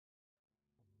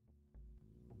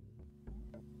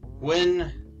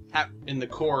When, in the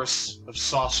course of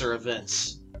saucer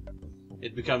events,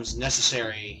 it becomes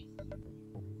necessary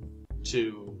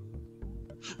to...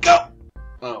 Go!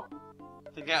 Oh.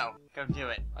 To go. Go do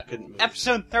it. I couldn't move.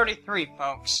 Episode 33,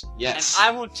 folks. Yes. And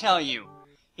I will tell you,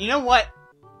 you know what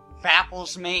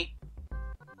baffles me?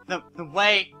 The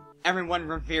way everyone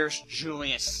reveres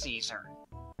Julius Caesar.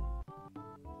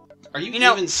 Are you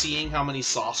even seeing how many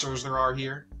saucers there are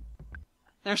here?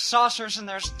 There's saucers and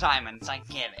there's diamonds, I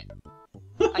get it.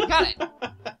 I got it.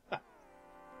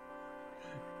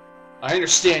 I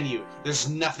understand you. There's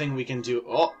nothing we can do.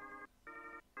 Oh.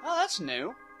 Oh, that's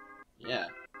new. Yeah.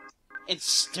 It's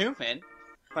stupid,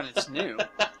 but it's new.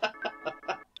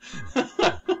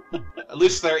 At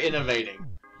least they're innovating.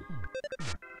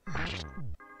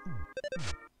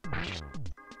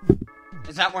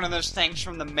 Is that one of those things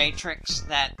from the Matrix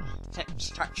that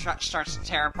starts to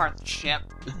tear apart the ship?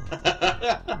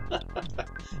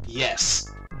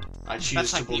 Yes. I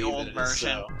choose to believe the old it is version.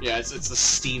 so. Yeah, it's the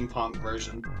steampunk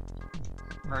version.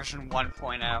 Version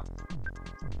 1.0.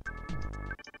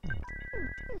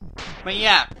 But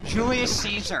yeah, Julius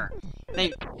Caesar.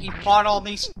 He fought all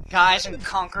these guys and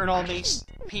conquered all these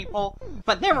people,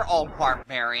 but they were all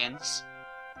barbarians.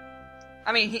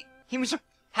 I mean, he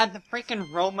had the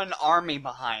freaking Roman army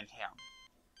behind him.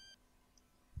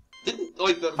 Didn't,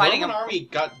 the Roman army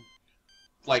got,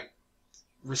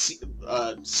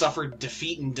 suffered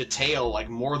defeat in detail,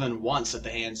 more than once at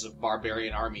the hands of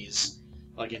barbarian armies,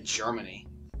 in Germany.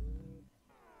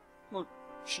 Well,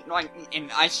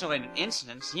 in isolated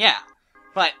incidents, yeah.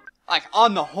 But,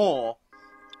 on the whole,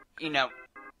 the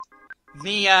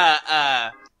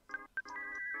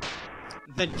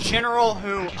general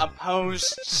who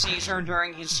opposed Caesar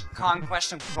during his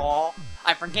conquest of Gaul,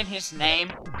 I forget his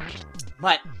name,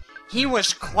 but he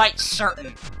was quite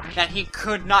certain that he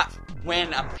could not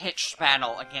win a pitched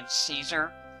battle against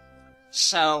Caesar.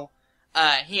 So,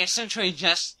 he essentially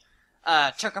just,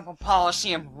 took up a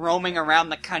policy of roaming around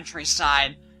the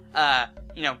countryside,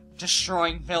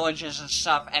 destroying villages and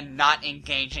stuff, and not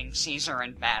engaging Caesar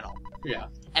in battle. Yeah.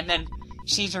 And then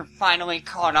Caesar finally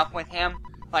caught up with him,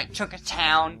 took a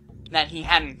town that he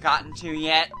hadn't gotten to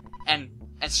yet, and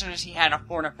as soon as he had a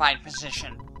fortified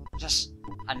position, just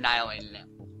annihilated him.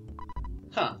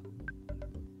 Huh.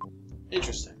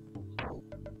 Interesting.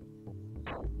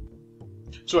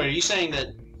 So wait, are you saying that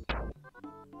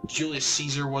Julius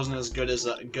Caesar wasn't as good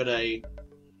a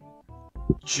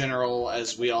general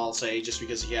as we all say, just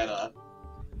because he had such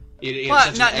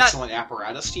an excellent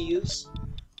apparatus to use?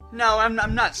 No, I'm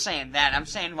not saying that. I'm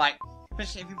saying,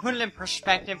 if you put it in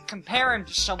perspective, compare him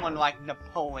to someone like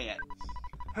Napoleon,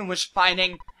 who was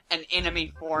fighting an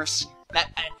enemy force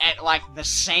that at the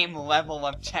same level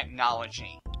of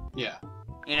technology. Yeah.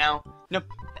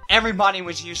 Everybody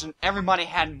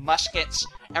had muskets,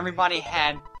 everybody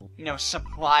had,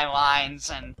 supply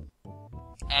lines and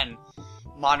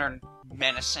modern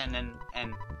medicine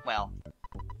and well,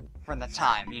 for the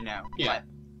time, Yeah.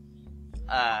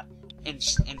 But,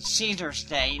 in Caesar's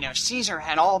day, Caesar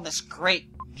had all this great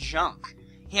junk.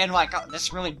 He had,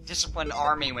 this really disciplined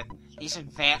army with these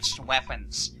advanced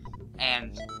weapons,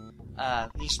 and,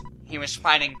 he was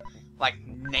fighting,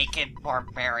 naked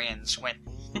barbarians with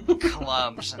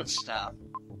clubs and stuff.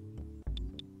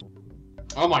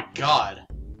 Oh my god.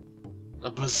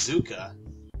 A bazooka.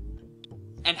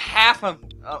 And half of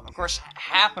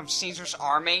Caesar's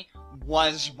army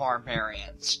was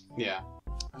barbarians. Yeah.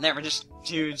 And they were just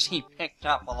dudes he picked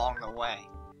up along the way.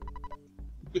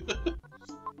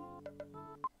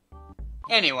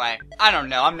 Anyway, I don't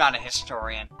know, I'm not a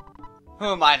historian.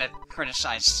 Who am I to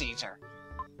criticize Caesar?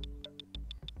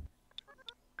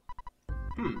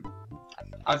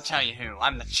 I'll tell you who,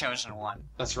 I'm the chosen one.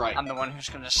 That's right. I'm the one who's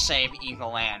gonna save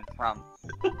Eagle Land from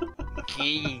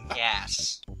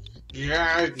Giygas.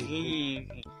 Giygas.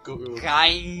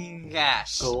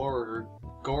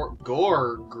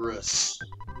 Gorgrus.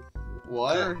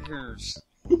 What? Burgers.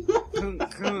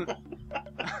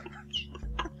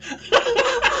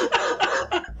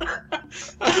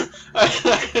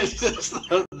 Just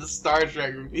the Star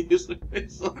Trek music.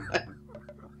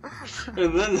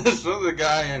 And then this other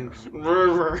guy in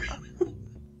River.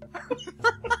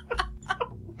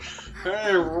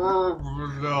 Hey,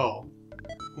 no.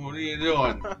 What are you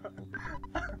doing?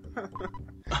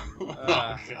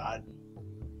 Oh, God.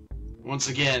 Once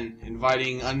again,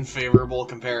 inviting unfavorable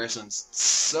comparisons.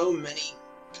 So many.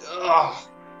 Ugh.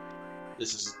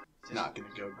 This is not gonna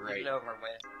go great. Get over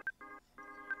with.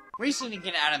 We just need to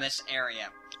get out of this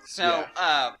area. So,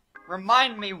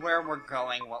 remind me where we're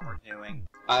going, what we're doing.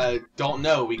 I don't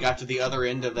know. We got to the other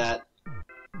end of that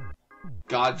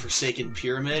godforsaken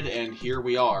pyramid, and here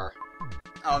we are.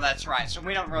 Oh, that's right. So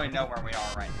we don't really know where we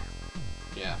are right now.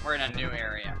 Yeah. We're in a new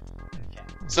area. Okay.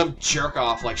 Some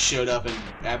jerk-off, like, showed up and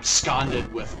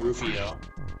absconded with Rufio.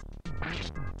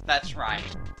 That's right.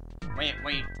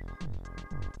 We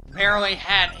barely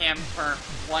had him for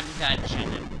one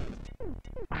dungeon.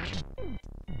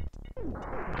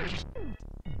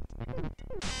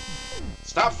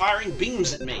 Stop firing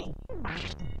beams at me!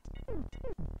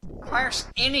 Fire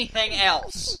anything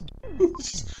else.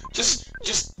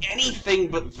 just anything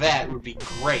but that would be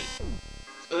great.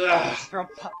 Ugh.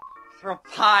 Throw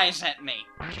pies at me.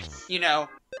 You know,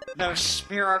 those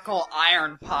spherical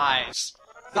iron pies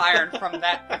fired from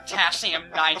that potassium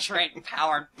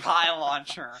nitrate-powered pie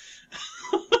launcher.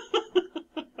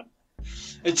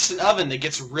 It's an oven that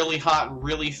gets really hot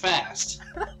really fast.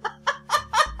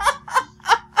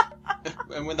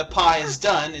 And when the pie is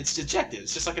done, it's ejected.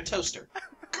 It's just like a toaster.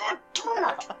 God damn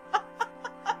it!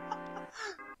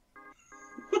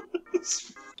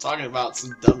 Talking about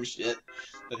some dumb shit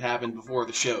that happened before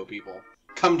the show, people.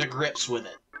 Come to grips with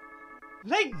it.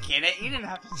 They get it. You didn't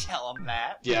have to tell them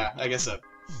that. Yeah, I guess so.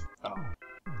 Oh.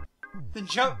 The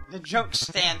joke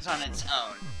stands on its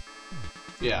own.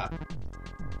 Yeah.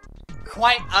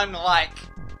 Quite unlike,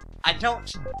 I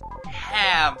don't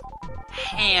have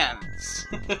hands.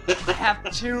 I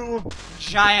have two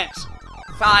giant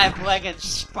 5-legged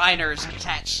spiders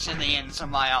attached to the ends of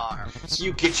my arms.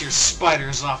 You get your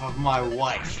spiders off of my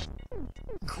wife.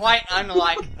 Quite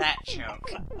unlike that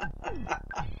joke.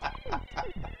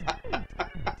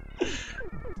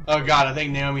 Oh god, I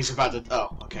think Naomi's about to...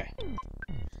 Oh, okay.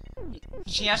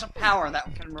 She has a power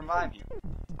that can revive you.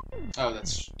 Oh,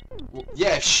 that's... Well,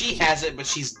 yeah, if she has it, but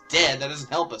she's dead, that doesn't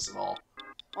help us at all.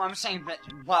 Well, I'm saying that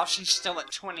while she's still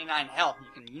at 29 health, you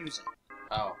can use it.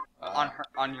 Oh.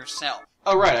 On yourself.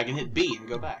 Oh, right, I can hit B and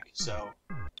go back, so...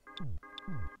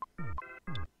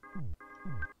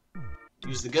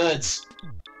 Use the goods.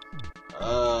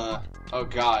 Oh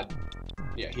god.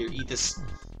 Yeah, here, eat this.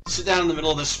 Sit down in the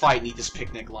middle of this fight and eat this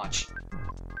picnic lunch.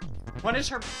 What is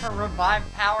her revive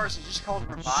power? Is it just called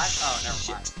revive? Oh,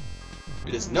 never mind.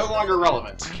 It is no longer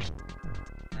relevant.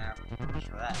 No, just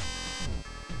for that.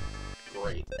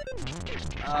 Great.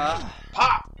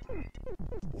 Pop!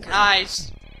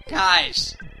 Guys!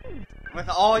 With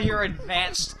all your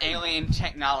advanced alien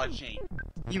technology,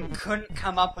 you couldn't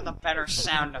come up with a better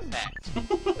sound effect.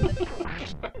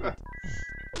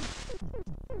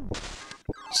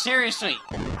 Seriously,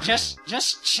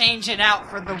 just change it out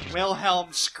for the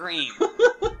Wilhelm scream.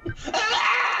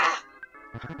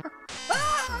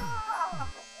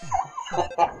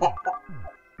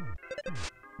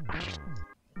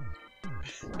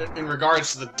 In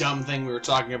regards to the dumb thing we were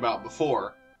talking about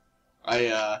before,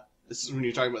 this is when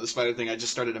you're talking about the spider thing, I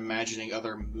just started imagining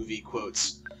other movie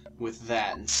quotes with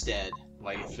that instead.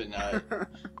 Like in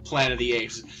Planet of the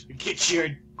Apes, "Get your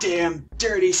damn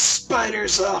dirty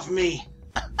spiders off me!"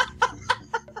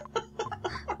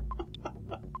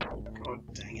 God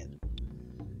dang it.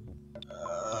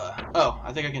 Oh,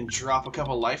 I think I can drop a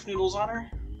couple life noodles on her.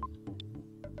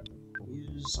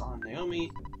 Use on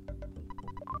Naomi.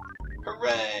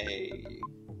 Hooray!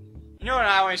 You know what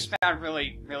I always found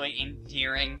really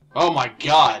endearing? Oh my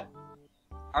god!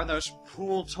 Are those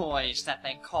pool toys that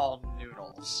they call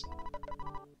noodles.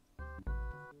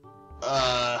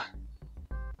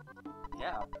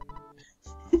 Yeah.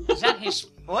 Is that his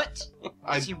foot?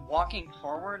 Is he walking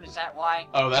forward? Is that why?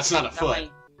 Oh, that's not a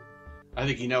foot. I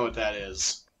think you know what that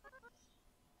is.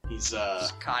 He's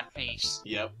codpiece.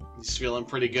 Yep. He's feeling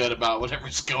pretty good about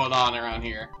whatever's going on around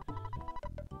here.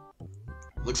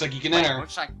 Looks like you can enter.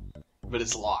 Looks like... But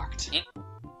it's locked.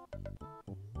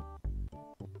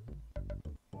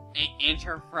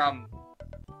 Enter from...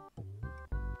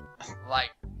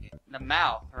 like, the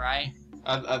mouth, right?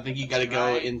 I think you gotta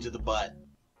go into the butt.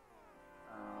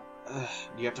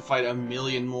 You have to fight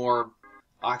 1,000,000 more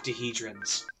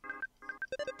octahedrons.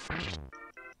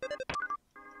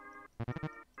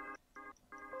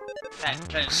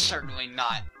 That is certainly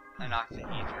not an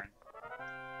octahedron.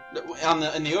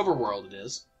 In the overworld, it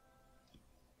is.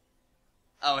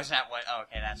 Oh, is that what? Oh,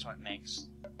 okay, that's what makes.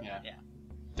 Yeah.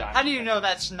 Yeah. How do you know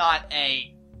that's not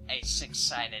a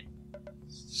six-sided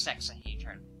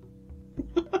sexahedron?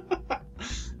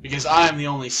 Because I'm the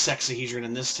only sexahedron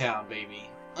in this town, baby.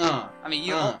 I mean,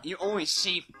 you only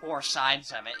see 4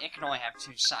 sides of it. It can only have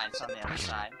 2 sides on the other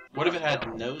side. What if it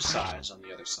had no sides on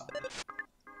the other side?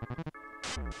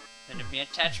 Then it'd be a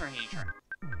tetrahedron.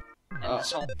 And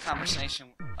this whole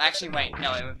conversation... Actually, wait,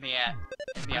 no, it'd be a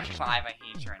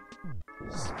 5-ahedron.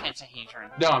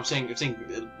 Pentahedron. No, I'm saying it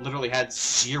literally had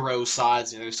 0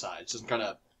 sides on the other side. It's some kind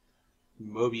of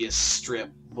Mobius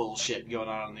strip bullshit going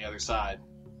on the other side.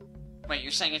 Wait,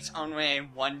 you're saying it's only a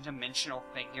one-dimensional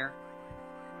figure?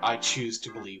 I choose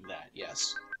to believe that,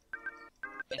 yes.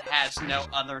 It has no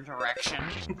other direction?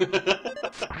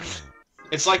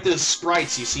 It's like those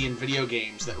sprites you see in video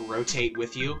games that rotate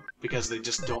with you, because they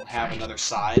just don't have another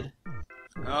side.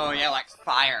 Oh, yeah, like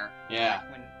fire. Yeah.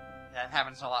 Like when that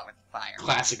happens a lot with fire.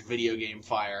 Classic video game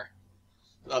fire.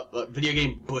 Video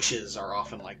game bushes are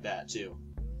often like that, too.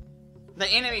 The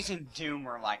enemies in Doom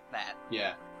were like that.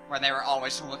 Yeah. Where they were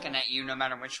always looking at you no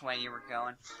matter which way you were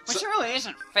going. Which really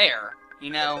isn't fair,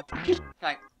 you know?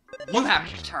 Like, you have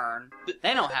to turn.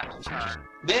 They don't have to turn.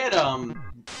 They had,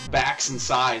 backs and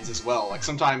sides as well. Like,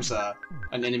 sometimes, an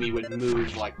enemy would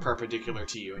move, like, perpendicular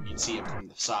to you, and you'd see him from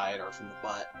the side or from the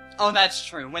butt. Oh, that's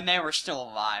true. When they were still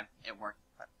alive, it worked.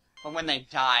 But when they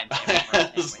died, they would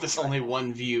rotate with There's you. only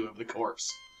one view of the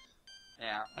corpse.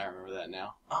 Yeah. I remember that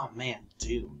now. Oh, man,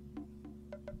 Doom.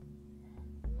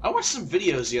 I watched some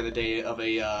videos the other day of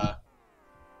a,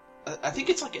 I think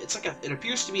it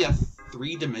appears to be a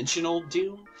three-dimensional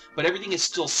Doom, but everything is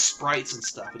still sprites and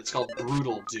stuff, and it's called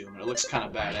Brutal Doom, and it looks kind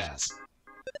of badass.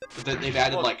 But they've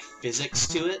added, like, physics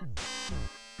to it.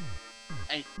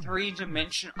 A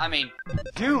three-dimensional... I mean,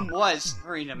 Doom was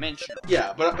three-dimensional.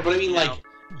 Yeah, but I mean, You like, know?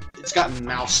 it's got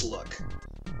mouse look.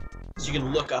 So you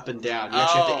can look up and down. You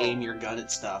actually have to aim your gun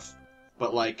at stuff.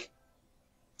 But, like,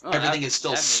 everything is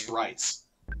still sprites.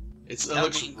 It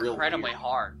looks real incredibly weird.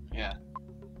 hard. Yeah.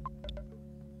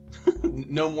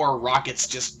 No more rockets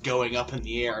just going up in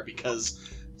the air because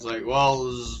it's like,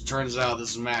 well, turns out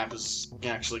this map is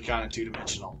actually kind of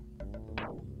two-dimensional.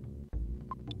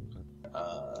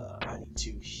 I need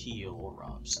to heal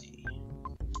Robsy.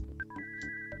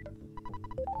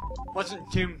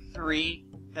 Wasn't Doom 3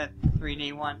 the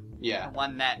 3D one? Yeah. The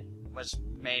one that was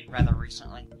made rather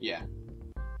recently? Yeah.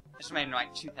 It was made in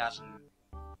like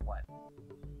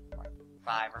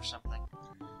 2005 or something.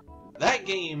 That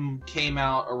game came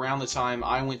out around the time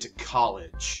I went to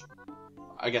college.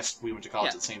 I guess we went to college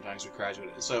at the same time as we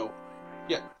graduated. So,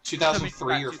 yeah,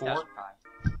 2003 or 4?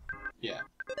 Yeah.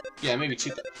 Yeah, maybe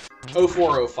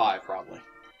 04, 05, probably.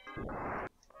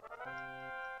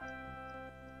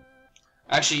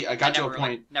 Actually, I got to a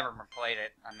point... Never played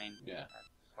it. I mean, yeah.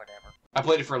 Whatever. I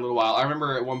played it for a little while. I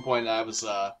remember at one point I was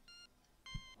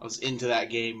into that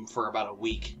game for about a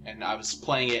week, and I was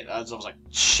playing it as I was, like,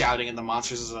 shouting at the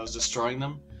monsters as I was destroying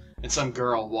them, and some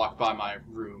girl walked by my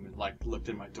room and, like, looked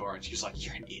in my door, and she was like,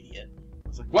 "You're an idiot." I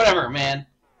was like, "Whatever, man.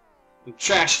 I'm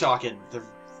trash-talking the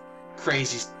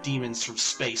crazy demons from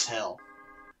space hell."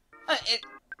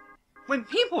 When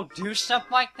people do stuff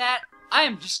like that, I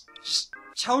am just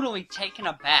totally taken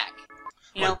aback.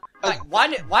 You know, like, why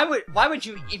would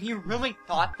you, if you really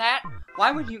thought that,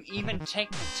 why would you even take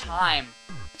the time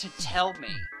to tell me?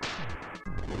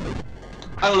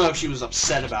 I don't know if she was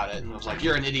upset about it and was like,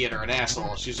 "You're an idiot or an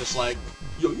asshole." She's just like,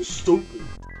 "Yo, you're stupid."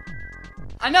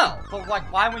 I know, but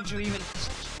like, why would you even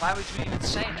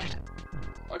say that?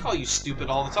 I call you stupid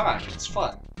all the time. It's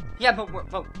fun. Yeah, but we're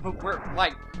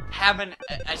like having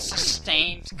a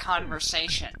sustained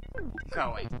conversation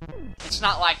going. It's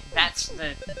not like that's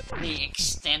the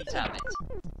extent of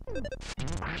it.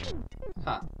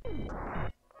 Huh.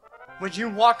 Would you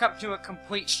walk up to a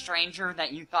complete stranger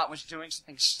that you thought was doing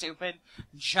something stupid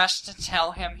just to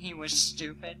tell him he was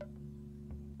stupid?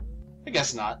 I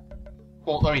guess not.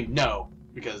 Well, I mean, no,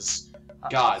 because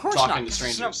God, talking to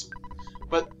strangers.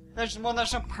 But there's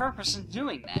no purpose in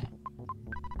doing that.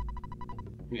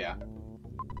 Yeah.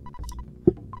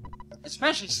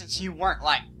 Especially since you weren't,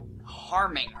 like,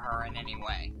 harming her in any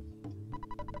way.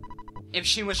 If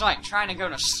she was, like, trying to go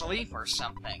to sleep or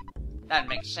something, that'd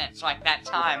make sense. Like, that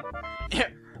time,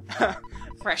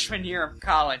 freshman year of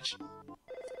college,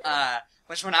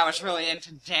 was when I was really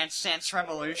into Dance Dance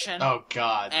Revolution. Oh,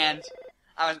 God. And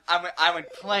I would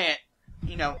play it,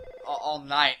 you know, all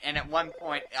night, and at one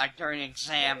point, like, during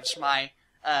exams,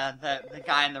 the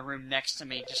guy in the room next to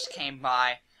me just came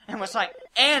by and was like,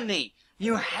 "Andy,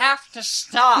 you have to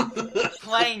stop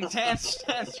playing Dance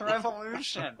Dance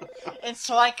Revolution. It's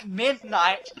like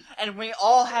midnight, and we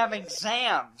all have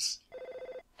exams."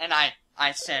 And I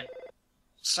said,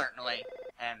 "Certainly,"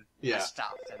 and I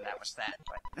stopped, and that was that.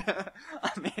 But,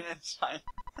 I mean, it's like...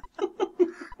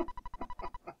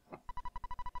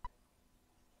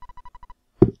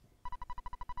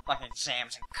 like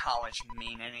exams in college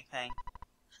mean anything.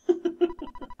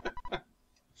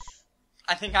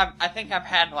 I think I've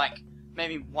had like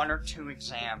maybe 1 or 2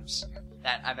 exams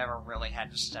that I've ever really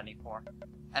had to study for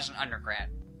as an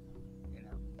undergrad. You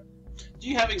know. Do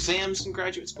you have exams in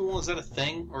graduate school? Is that a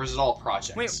thing, or is it all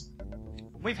projects?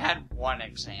 We've had 1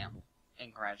 exam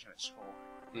in graduate school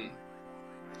Hmm.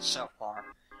 so far,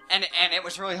 And it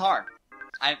was really hard.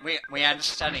 We had to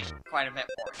study quite a bit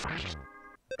for it.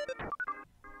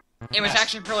 It was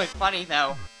actually really funny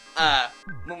though.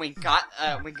 When we got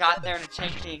there to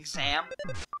take the exam,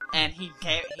 and he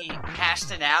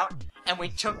passed it out, and we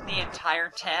took the entire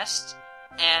test,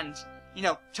 and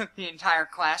took the entire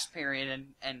class period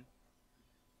and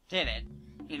did it.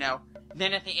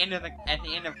 Then at the end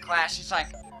of class, he's like,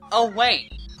 "Oh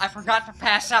wait, I forgot to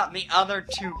pass out the other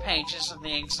 2 pages of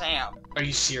the exam." Are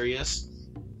you serious?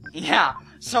 Yeah.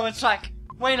 So it's like,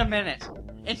 wait a minute.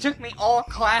 It took me all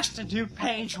class to do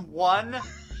page 1,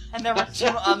 and there were 2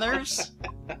 others.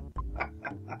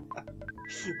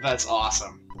 That's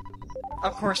awesome.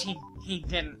 Of course, he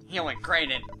didn't. He only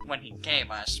graded what he gave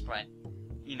us, but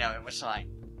it was like,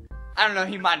 I don't know.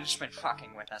 He might have just been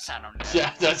fucking with us. I don't know.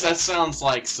 Yeah, that sounds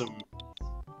like some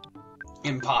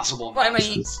impossible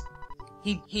nonsense. I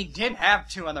mean, he did have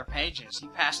 2 other pages. He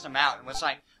passed them out and was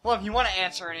like, "Well, if you want to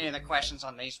answer any of the questions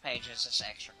on these pages, it's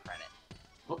extra credit."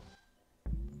 What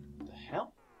the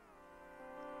hell?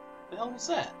 The hell was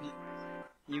that?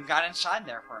 You got inside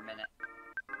there for a minute.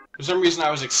 For some reason,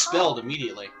 I was expelled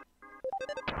immediately.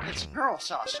 It's a girl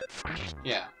saucer.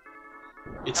 Yeah,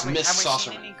 it's Miss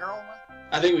Saucer. Have we seen any girl one?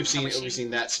 I think we've seen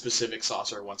that specific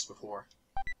saucer once before.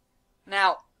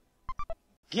 Now,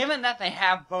 given that they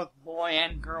have both boy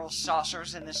and girl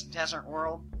saucers in this desert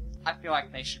world, I feel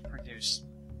like they should produce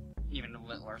even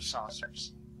littler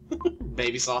saucers.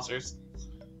 Baby saucers?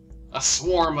 A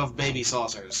swarm of baby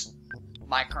saucers.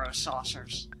 Micro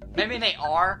saucers. Maybe they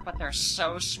are, but they're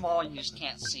so small you just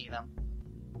can't see them.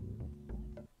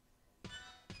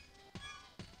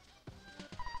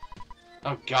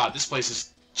 Oh god, this place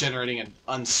is generating an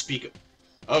unspeakable...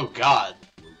 Oh god.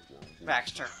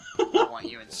 Baxter, I want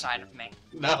you inside of me.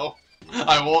 No,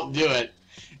 I won't do it.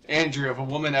 Andrew, if a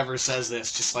woman ever says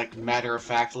this, just like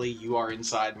matter-of-factly, you are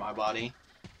inside my body.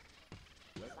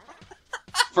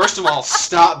 First of all,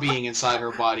 stop being inside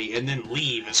her body, and then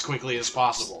leave as quickly as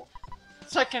possible.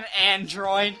 It's like an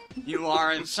android. You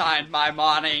are inside my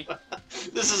body.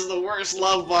 This is the worst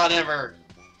love bot ever.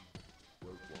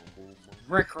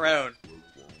 Rick Road.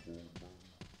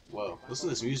 Whoa, listen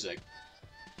to this music.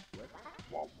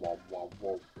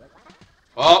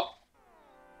 Oh!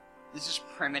 This is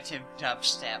primitive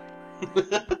dubstep.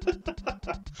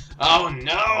 Oh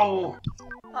no!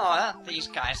 Oh, not these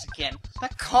guys again. The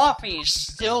coffee is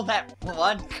still that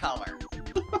blood color.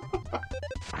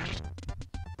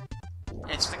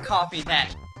 It's the coffee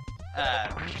that,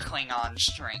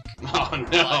 Klingons drink. Oh no!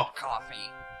 Blood coffee.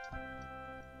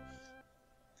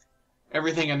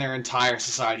 Everything in their entire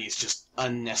society is just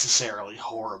unnecessarily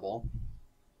horrible.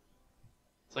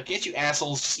 It's like, can't you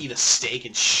assholes just eat a steak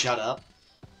and shut up?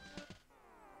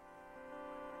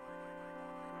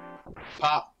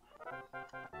 Pop.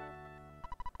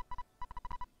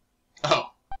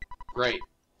 Oh, great.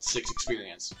 6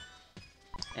 experience.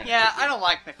 And yeah, I don't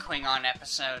like the Klingon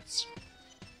episodes.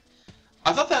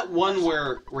 I thought that one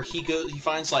where he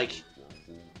finds, like,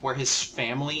 where his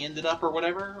family ended up or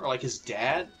whatever, or, like, his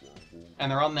dad,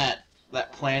 and they're on that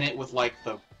planet with, like,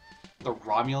 the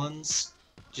Romulans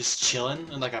just chilling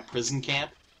in, like, a prison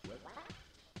camp.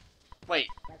 Wait,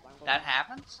 that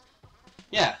happens?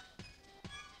 Yeah.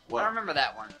 What? I don't remember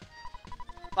that one.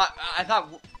 But I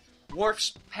thought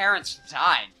Worf's parents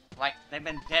died. Like, they've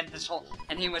been dead this whole...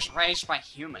 And he was raised by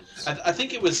humans. I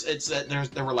think it's that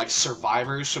there were, like,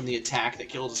 survivors from the attack that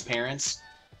killed his parents,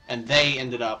 and they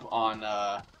ended up on,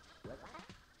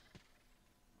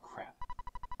 crap.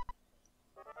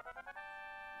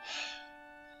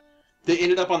 They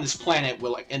ended up on this planet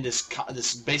where, like, in this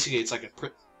basically, it's like a...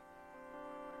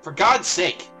 For God's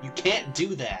sake, you can't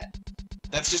do that.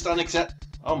 That's just unacceptable.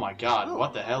 Oh my god, ooh.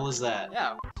 What the hell is that?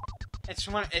 Yeah. It's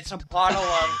a bottle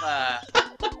of,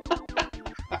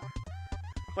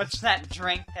 what's that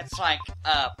drink that's like,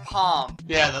 palm?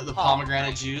 Yeah, the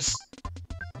pomegranate juice.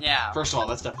 Yeah. First of all,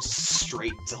 that stuff is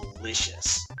straight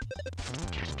delicious.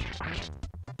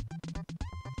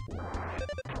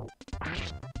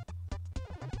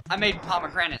 I made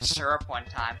pomegranate syrup one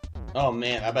time. Oh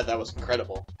man, I bet that was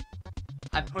incredible.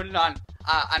 I put it on,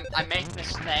 I made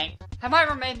this thing. Have I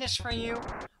ever made this for you?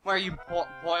 Where you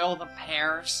boil the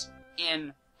pears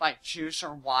in, like, juice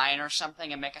or wine or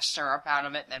something and make a syrup out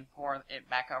of it, and then pour it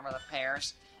back over the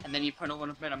pears, and then you put a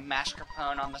little bit of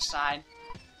mascarpone on the side.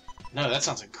 No, that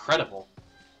sounds incredible.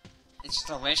 It's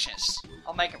delicious.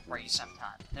 I'll make it for you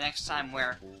sometime. The next time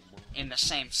we're in the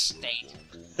same state.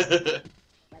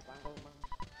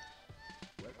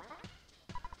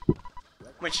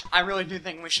 Which, I really do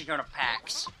think we should go to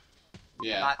PAX.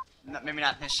 Yeah. Maybe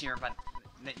not this year, but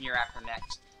the year after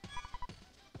next.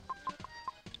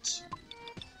 2,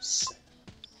 7,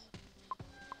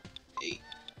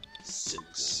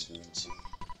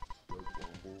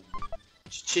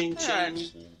 Ching ching.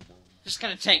 Just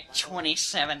gonna take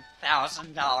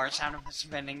 $27,000 out of this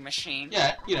vending machine.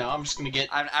 Yeah, you know, I'm just gonna get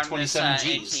 27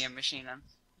 G's. ATM machine,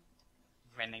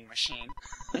 vending machine.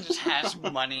 It just has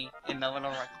money in the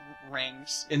little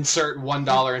rings. Insert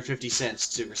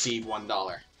 $1.50 to receive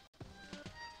 $1.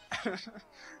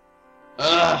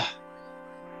 Ugh.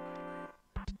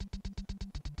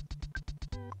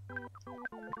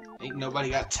 Ain't nobody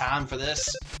got time for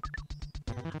this.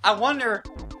 I wonder.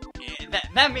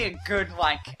 That'd be a good,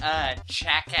 like,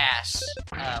 Jackass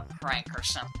prank or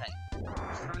something.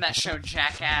 Remember that show,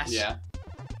 Jackass? Yeah.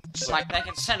 Like, they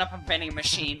could set up a vending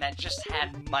machine that just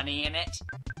had money in it,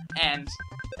 and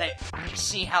they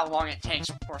see how long it takes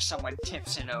before someone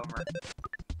tips it over.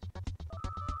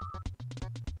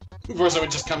 Before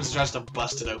someone just comes and tries to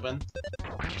bust it open.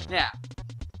 Yeah.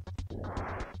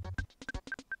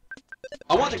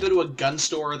 I want to go to a gun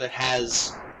store that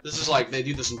has... This is like, they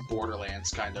do this in Borderlands,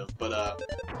 kind of, but,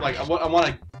 like, I want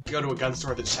to go to a gun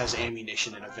store that just has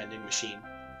ammunition in a vending machine.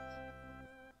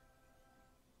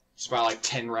 Just buy, like,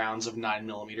 10 rounds of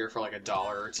 9mm for, like, $1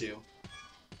 or $2.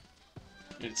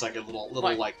 And it's like a little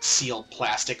like, sealed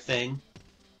plastic thing.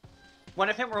 What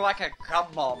if it were like a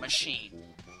gumball machine?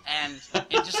 And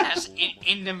it just has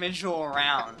individual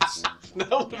rounds.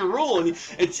 No, the rule.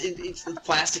 It's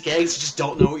plastic eggs. You just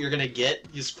don't know what you're gonna get.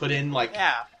 You just put in like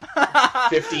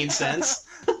 15 cents.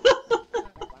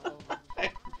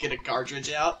 Get a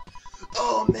cartridge out.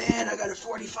 Oh man, I got a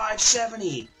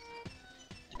 4570.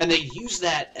 And they use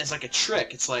that as like a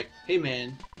trick. It's like, hey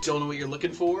man, don't know what you're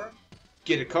looking for?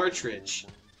 Get a cartridge.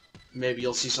 Maybe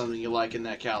you'll see something you like in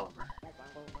that caliber.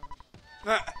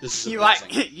 This is you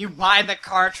buy the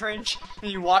cartridge,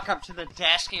 and you walk up to the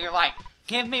desk, and you're like,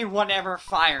 give me whatever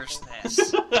fires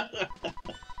this.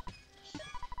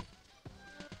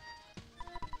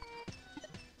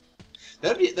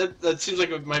 That seems like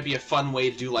it might be a fun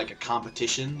way to do like a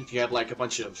competition. If you had like a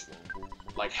bunch of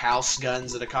like house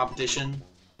guns at a competition,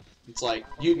 it's like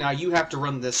you have to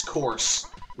run this course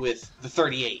with the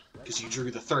 38 because you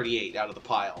drew the 38 out of the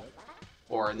pile,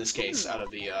 or in this case, out of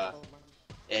the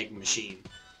egg machine.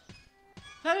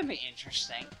 That'd be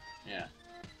interesting. Yeah.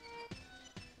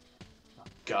 Oh,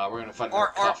 God, we're gonna find a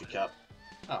coffee cup.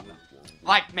 Oh no.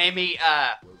 Like maybe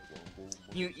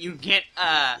you get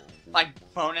like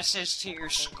bonuses to your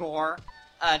score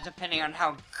depending on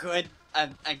how good a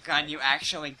gun you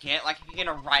actually get. Like if you get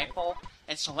a rifle,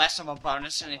 it's less of a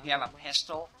bonus than if you have a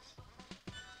pistol.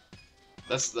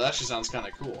 That actually sounds kind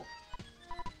of cool.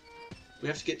 We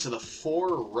have to get to the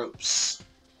 4 ropes.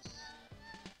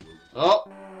 Oh!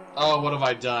 Oh, what have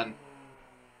I done?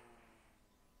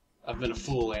 I've been a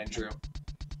fool, Andrew.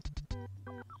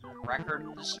 Record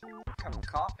this cup of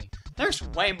coffee. There's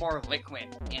way more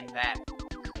liquid in that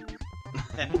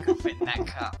than could fit in that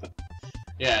cup.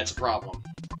 Yeah, it's a problem.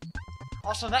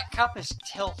 Also, that cup is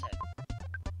tilted.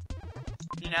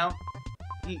 You know?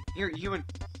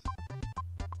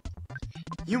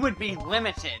 You would be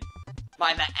limited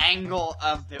by the angle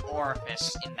of the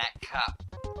orifice in that cup.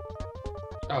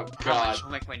 Oh, God. How much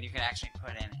liquid you can actually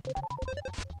put in it.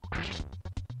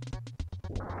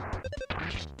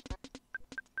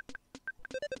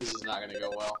 This is not gonna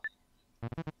go well.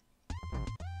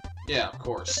 Yeah, of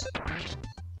course.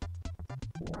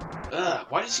 Ugh,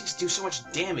 why does he do so much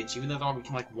damage, even though we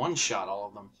can, like, one-shot all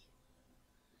of them?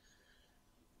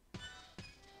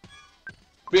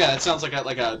 But yeah, that sounds like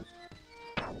a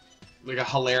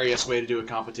hilarious way to do a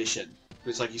competition.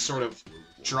 It's like you sort of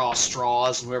draw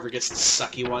straws, and whoever gets the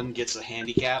sucky one gets a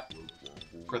handicap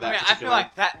for that. I feel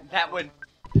like that would,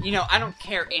 you know, I don't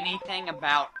care anything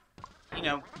about, you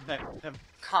know, the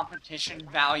competition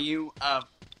value of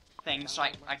things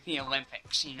like the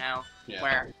Olympics, you know,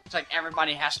 where it's like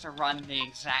everybody has to run the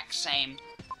exact same,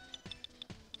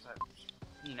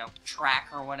 you know, track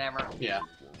or whatever. Yeah.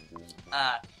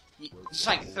 It's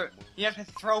like you have to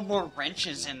throw more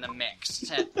wrenches in the mix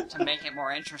to make it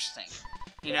more interesting.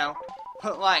 You know,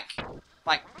 put like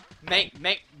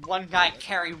make one guy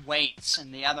carry weights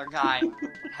and the other guy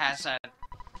has like a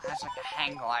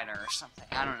hang glider or something.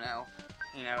 I don't know.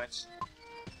 You know, it's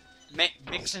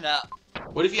mix it up.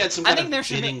 What if you had some kind of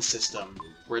bidding system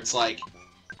where it's like,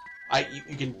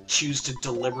 you can choose to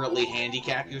deliberately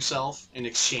handicap yourself in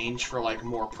exchange for like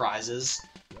more prizes.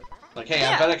 Like, hey,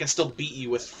 I bet I can still beat you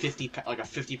with a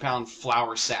 50-pound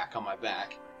flour sack on my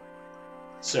back.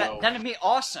 So that'd be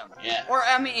awesome. Yeah. Or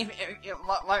I mean,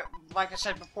 like I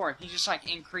said before, if you just like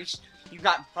you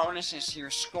got bonuses to your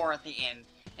score at the end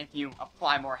if you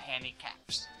apply more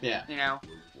handicaps. Yeah. You know,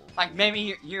 like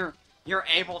maybe you're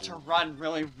able to run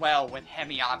really well with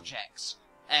heavy objects,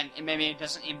 and maybe it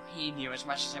doesn't impede you as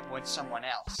much as it would someone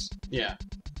else. Yeah.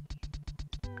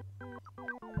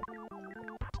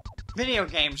 video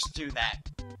games do that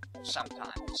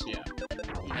sometimes. Yeah.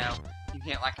 You know, you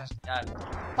get like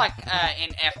in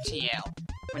FTL,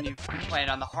 when you play it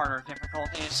on the harder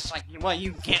difficulty, it's just like, well,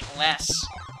 you get less,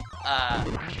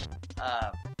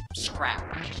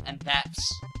 scrap, and that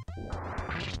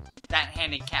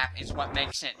handicap is what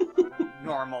makes it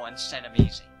normal instead of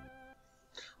easy.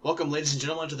 Welcome, ladies and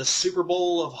gentlemen, to the Super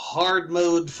Bowl of hard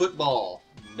mode football.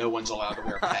 No one's allowed to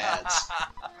wear pads.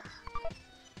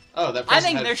 Oh, that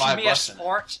person had 5 bucks in it. I think there should be a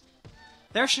sport.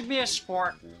 There should be a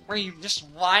sport where you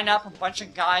just line up a bunch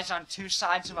of guys on 2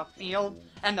 sides of a field,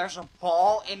 and there's a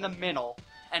ball in the middle,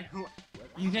 and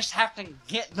you just have to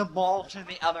get the ball to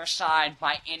the other side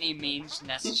by any means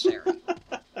necessary.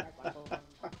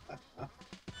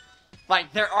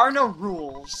 Like, there are no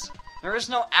rules. There is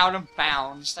no out of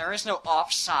bounds. There is no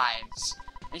offsides.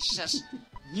 It's just,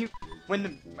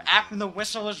 after the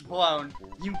whistle is blown,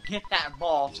 you get that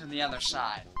ball to the other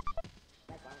side.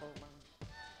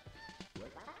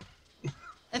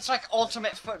 It's like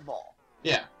ultimate football.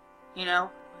 Yeah. You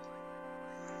know?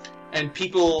 And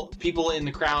people in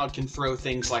the crowd can throw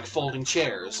things like folding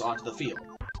chairs onto the field.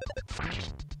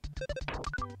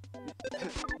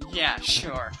 Yeah,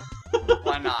 sure.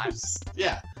 Why not?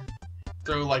 Yeah.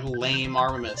 Throw, like, lame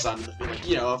armaments onto the field. Like,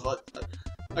 you know,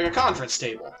 like a conference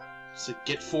table. So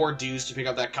get 4 dudes to pick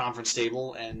up that conference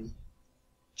table and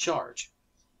charge.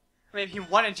 I mean, if you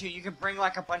wanted to, you could bring,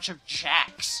 like, a bunch of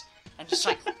jacks and just,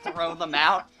 like, throw them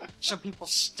out so people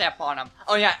step on them.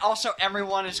 Oh, yeah, also,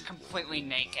 everyone is completely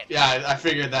naked. Yeah, I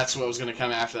figured that's what was going to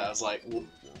come after that. I was like, what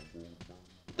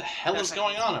the hell is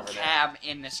going on over there? Cab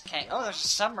in this cave. Oh, there's a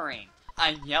submarine.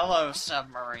 A yellow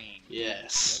submarine.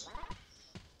 Yes.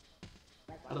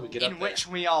 How do we get up there? In which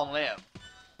we all live.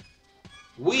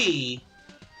 We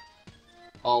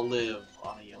all live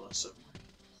on a yellow submarine.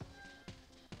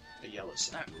 A yellow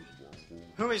submarine.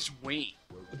 Who is we?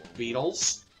 The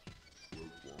Beatles?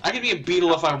 I can be a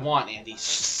Beatle if I want, Andy.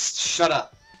 Shut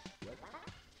up.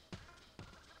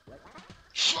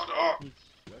 Shut up!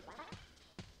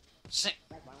 Sing.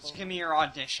 Just give me your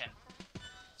audition.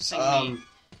 Sing me.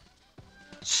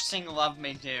 Sing Love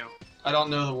Me Do. I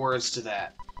don't know the words to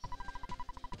that.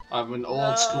 I'm an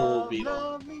old school Beatle.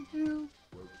 Love me do.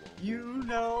 You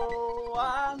know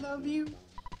I love you.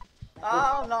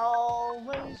 I'll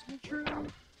always be true.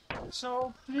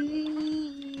 So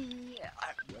please.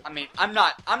 I mean, I'm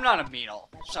not a Beatle,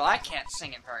 so I can't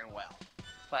sing it very well.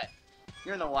 But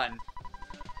you're the one.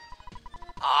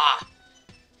 Ah,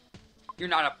 you're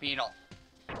not a Beatle.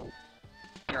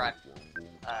 You're a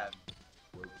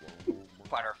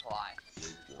butterfly.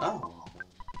 Oh.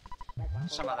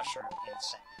 Some other sort of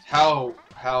insect.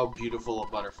 How beautiful a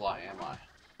butterfly am I?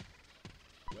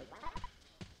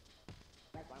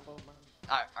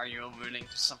 Are you alluding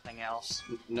to something else?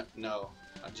 No,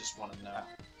 I just want to know.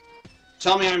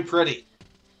 Tell me I'm pretty.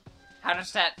 How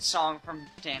does that song from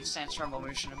Dance Dance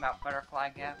Revolution about butterfly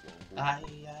go? I'm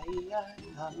your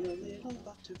little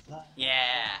butterfly.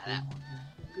 Yeah. That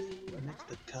one. Mix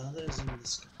the colors in the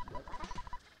sky.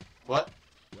 What?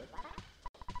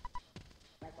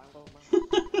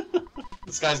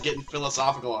 This guy's getting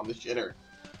philosophical on the shitter.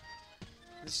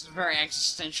 This is a very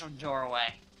existential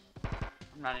doorway.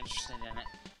 I'm not interested in it.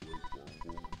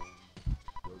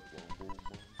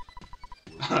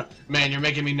 Man, you're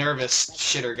making me nervous,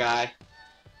 shitter guy.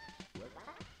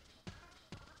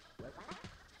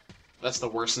 That's the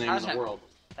worst name in the world.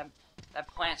 That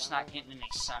plant's not getting any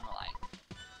sunlight.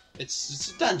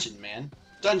 It's a dungeon, man.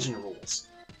 Dungeon rules.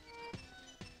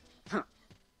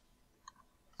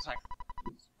 It's like,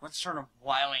 what sort of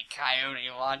Wile E. Coyote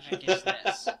logic is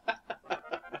this?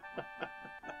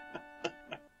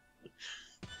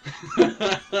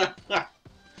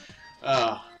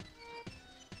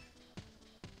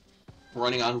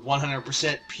 Running on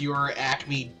 100% pure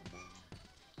Acme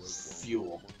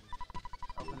fuel.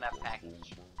 Open that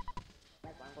package.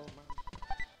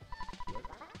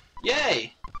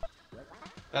 Yay!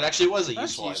 That actually was a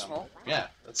useful item. Yeah,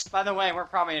 that's. By the way, we're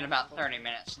probably in about 30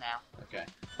 minutes now. Okay.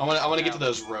 I want to get to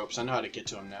those ropes. I know how to get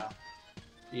to them now.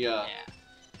 Yeah.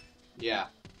 Yeah.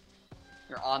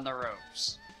 You're on the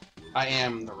ropes. I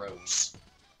am the ropes.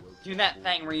 Do that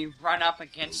thing where you run up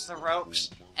against the ropes,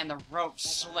 and the ropes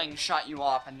slingshot you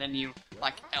off, and then you,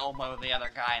 like, elbow the other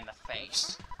guy in the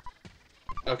face.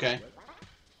 Okay.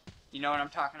 You know what I'm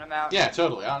talking about? Yeah,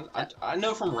 totally. I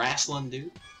know from wrestling,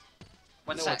 dude.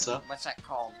 What's that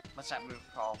called? What's that move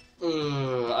called?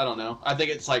 I don't know. I think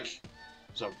it's like...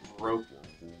 It's a rope...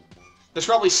 There's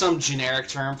probably some generic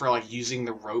term for, like, using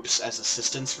the ropes as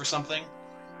assistance for something,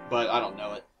 but I don't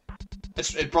know it.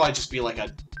 It'd probably just be like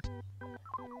a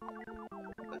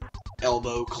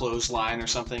elbow clothesline or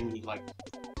something. You, like,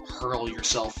 hurl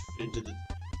yourself into the...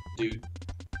 Dude.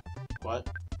 What?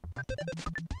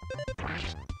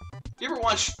 You ever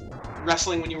watch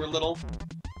wrestling when you were little?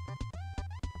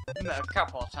 A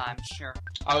couple of times, sure.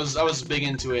 I was big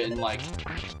into it in, like,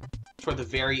 toward the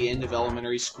very end of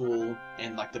elementary school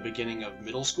and, like, the beginning of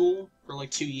middle school for, like,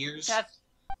 2 years.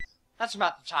 That's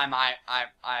about the time I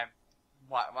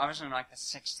was in, like, the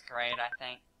 6th grade, I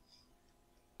think.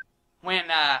 When,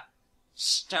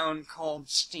 Stone Cold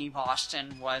Steve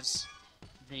Austin was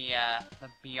the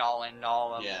be-all,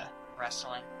 end-all of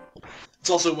wrestling. It's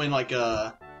also when, like,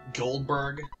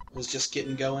 Goldberg was just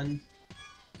getting going.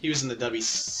 He was in the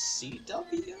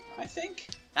WCW, I think?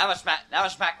 That was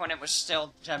back when it was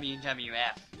still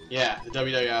WWF. Yeah, the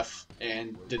WWF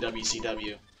and the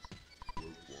WCW.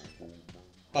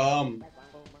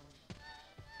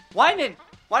 Why did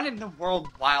the World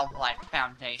Wildlife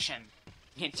Foundation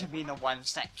get to be the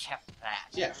ones that kept that?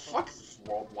 Yeah, fuck the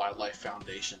World Wildlife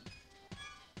Foundation.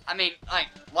 I mean, like,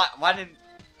 why did...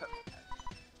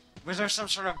 Was there some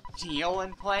sort of deal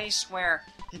in place where...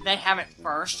 Did they have it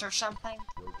first or something?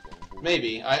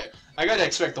 Maybe. I gotta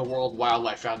expect the World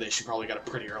Wildlife Foundation probably got a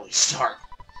pretty early start.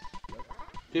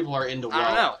 People are into I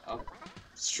don't know. Oh,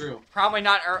 it's true. Probably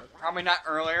not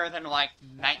earlier than, like,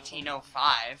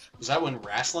 1905. Was that when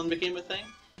wrestling became a thing?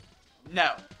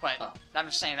 No, but I'm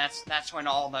just saying that's when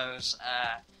all those,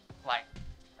 like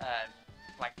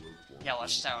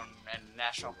Yellowstone and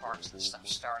national parks and stuff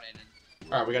started.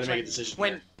 Alright, we gotta make a decision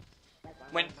here.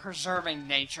 When preserving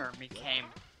nature became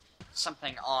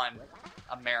something on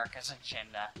America's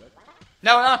agenda.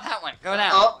 No, not that one. Go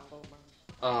down.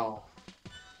 Oh.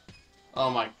 Oh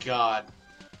my god.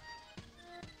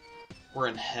 We're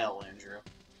in hell, Andrew.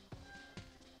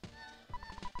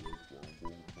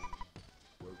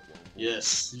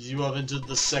 Yes, you have entered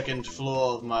the 2nd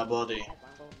floor of my body.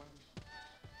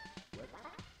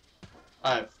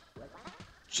 I've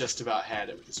just about had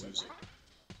it with this music.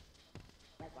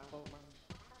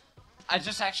 I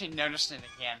just actually noticed it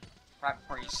again, right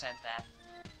before you said that.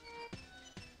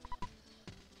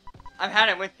 I've had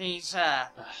it with these,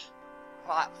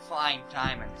 Flying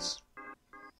Diamonds.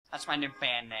 That's my new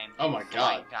band name. Oh my god.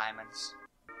 Flying Diamonds.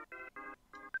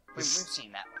 We've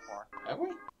seen that before. Have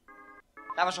we?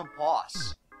 That was a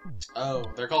boss.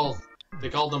 Oh, they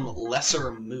called them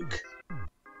Lesser Mook. I'm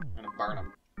gonna burn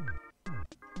them.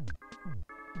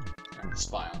 I'm gonna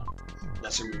spy on them.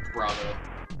 Lesser Mook Bravo.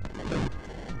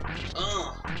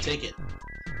 Take it.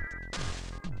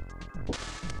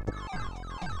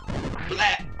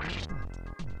 Blah!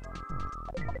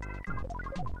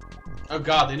 Oh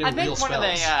god, they knew real spells.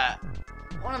 I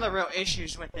think one of the real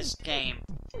issues with this game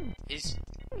is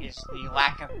the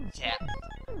lack of depth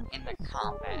in the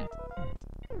combat.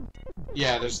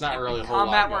 Yeah, there's not really a whole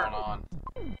lot going on.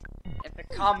 If the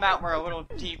combat were a little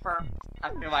deeper, I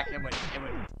feel like it would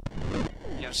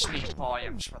speak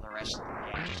volumes for the rest of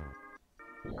the game.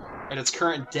 At its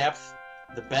current depth,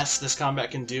 the best this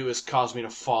combat can do is cause me to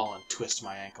fall and twist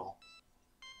my ankle.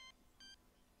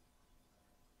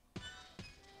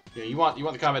 Yeah, you want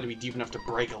the combat to be deep enough to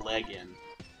break a leg in.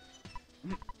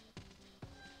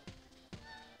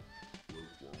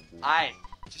 I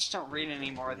just don't read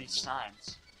any more of these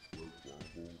signs.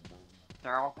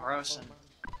 They're all gross and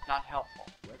not helpful.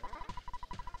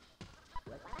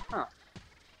 Huh.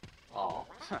 Oh.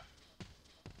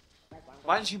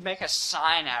 Why did you make a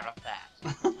sign out of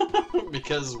that?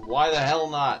 Because why the hell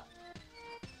not?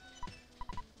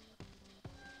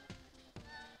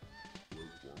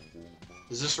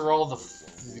 Is this where all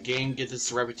the game gets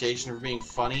its reputation for being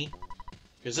funny?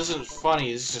 Because this isn't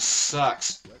funny, this just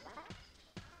sucks.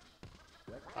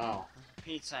 Oh.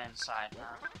 Pizza inside,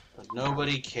 huh? But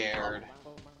nobody cared.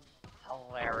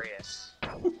 Hilarious.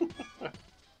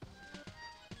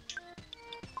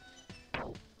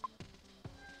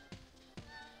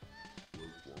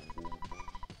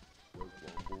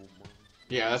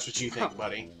 Yeah, that's what you think,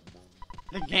 buddy.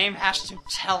 The game has to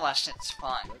tell us it's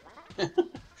fun.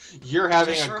 You're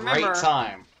having a great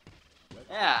time.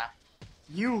 Yeah.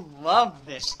 You love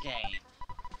this game.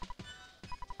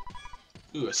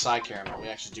 Ooh, a side caramel. We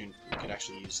could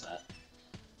actually use that.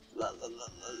 La la la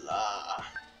la la.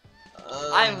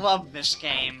 I love this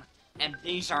game, and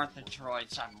these aren't the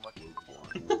droids I'm looking for.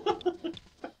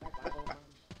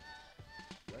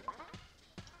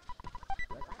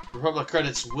 Republic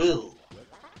credits will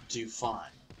do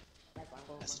fine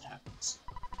as it happens.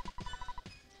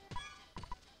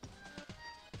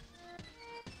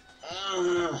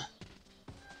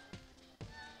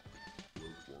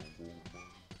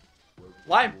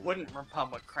 Why wouldn't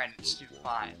Republic credits do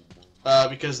fine?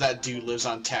 Because that dude lives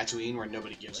on Tatooine where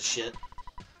nobody gives a shit.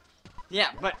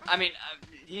 Yeah, but, I mean,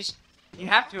 you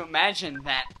have to imagine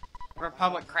that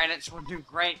Republic credits will do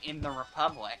great in the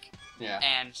Republic. Yeah.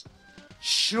 And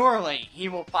surely he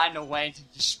will find a way to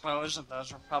dispose of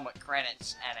those Republic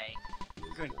credits at a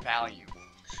good value.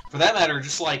 For that matter,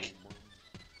 just, like,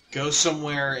 go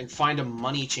somewhere and find a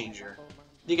money changer.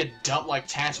 You think a dump like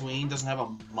Tatooine doesn't have a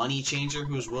money changer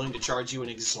who is willing to charge you an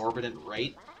exorbitant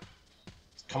rate?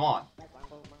 Come on.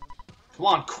 Come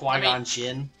on, Qui-Gon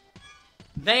Jinn.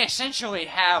 They essentially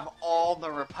have all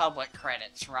the Republic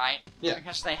credits, right? Yeah.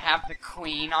 Because they have the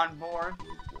Queen on board.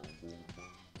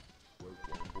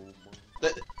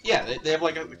 Yeah, they have,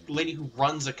 like, a lady who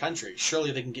runs a country.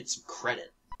 Surely they can get some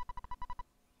credit.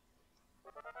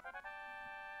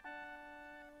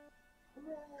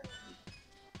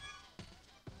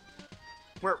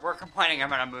 We're complaining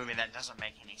about a movie that doesn't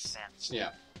make any sense. Yeah.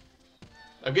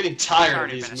 I'm getting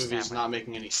tired of these movies not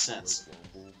making any sense.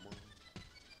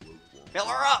 Fill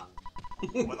her up!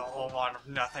 With a whole lot of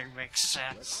nothing makes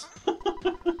sense.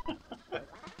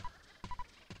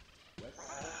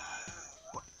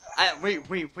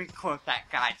 We quote that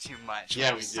guy too much.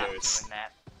 Yeah, we do. Stop It's doing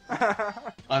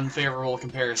that. unfavorable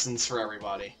comparisons for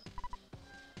everybody.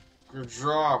 Good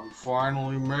job, we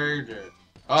finally made it.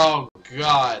 Oh,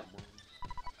 God.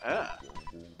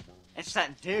 It's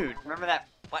that dude. Remember that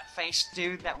butt-faced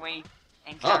dude that we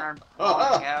encountered a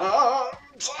while ago?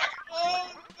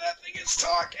 That thing is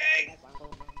talking!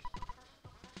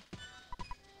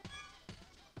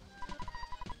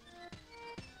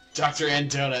 Dr.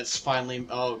 Andonuts finally...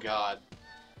 Oh, God.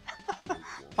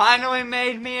 Finally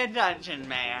made me a dungeon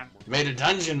man. Made a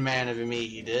dungeon man of me,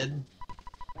 he did.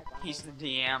 He's the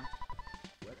DM.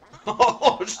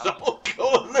 Oh, don't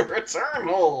go in the return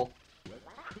hole!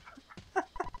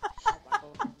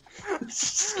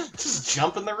 Just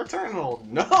jump in the return hole.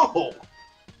 No!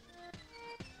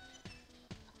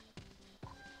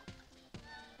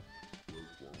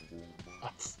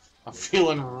 I'm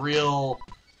feeling real,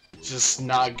 just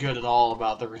not good at all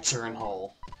about the return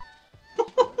hole. Do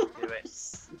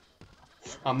it.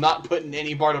 I'm not putting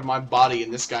any part of my body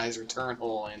in this guy's return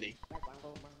hole, Andy.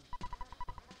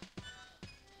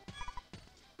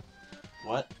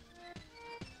 What?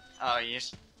 Oh,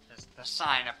 the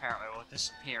sign apparently will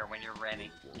disappear when you're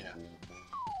ready. Yeah.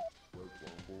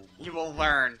 You will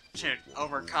learn to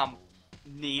overcome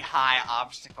knee-high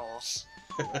obstacles.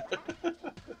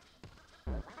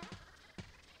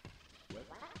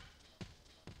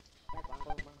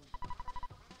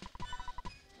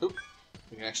 Oop.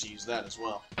 We can actually use that as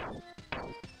well.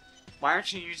 Why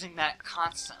aren't you using that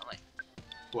constantly?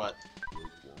 What?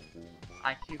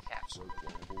 IQ capsule.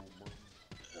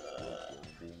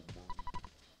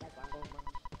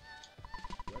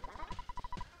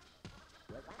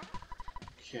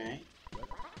 Okay.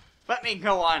 Let me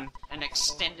go on an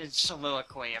extended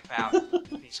soliloquy about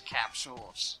these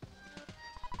capsules.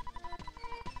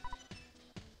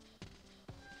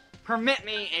 Permit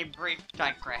me a brief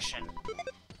digression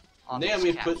on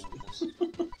these capsules.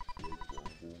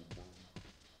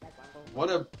 What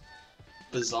a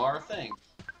bizarre thing.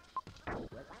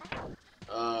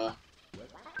 I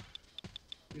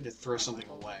need to throw something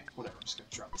away. Whatever, I'm just gonna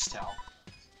drop this towel.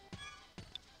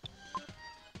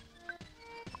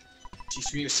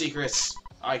 Teach me your secrets,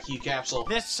 IQ capsule.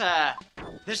 This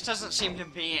doesn't seem to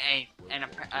be a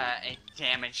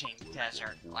damaging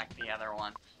desert like the other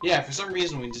one. Yeah, for some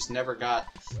reason we just never got...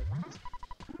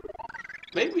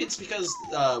 Maybe it's because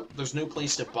there's no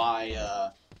place to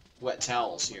buy wet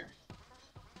towels here.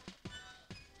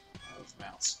 Oh, the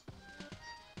mouse.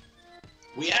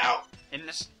 We out! Isn't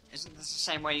this the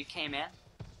same way you came in?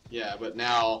 Yeah, but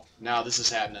now this is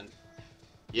happening.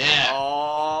 Yeah!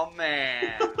 Oh,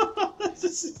 man.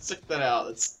 Check that out.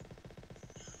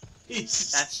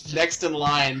 He's just next in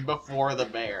line before the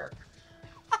bear.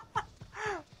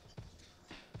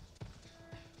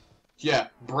 Yeah,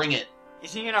 bring it.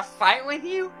 Is he gonna fight with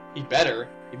you? He better.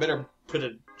 He better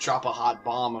drop a hot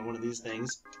bomb on one of these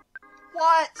things.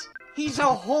 What? He's a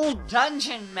whole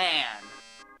dungeon man.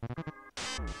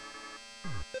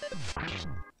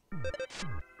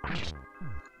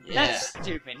 Yeah. That's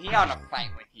stupid. He ought to fight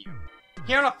with you.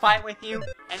 He ought to fight with you,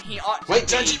 and he ought to... Wait,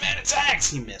 Dungeon Man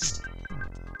attacks! He missed.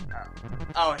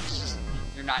 Oh, it's just...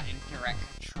 You're not in direct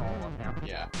control of him.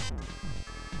 Yeah.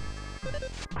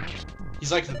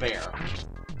 He's like the bear.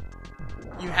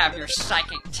 You have your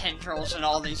psychic tendrils and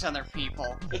all these other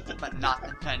people, but not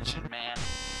the Dungeon Man.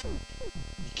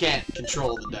 You can't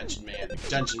control the Dungeon Man. The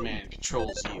Dungeon Man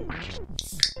controls you.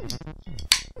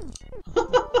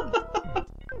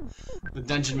 The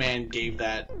Dungeon Man gave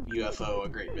that UFO a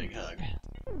great big hug.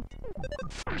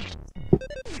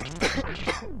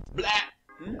 Blah!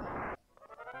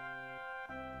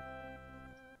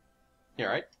 You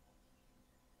alright?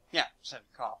 Yeah, said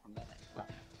cough a minute.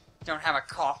 Don't have a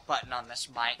cough button on this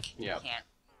mic. Yeah. Can't.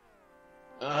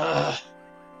 Ugh.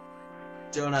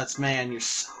 Donuts, man, you're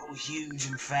so huge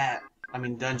and fat. I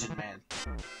mean, Dungeon Man.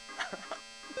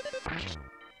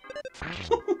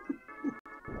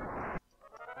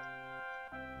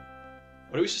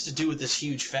 What are we supposed to do with this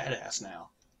huge fat ass now?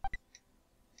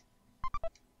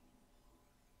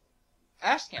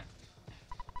 Ask him.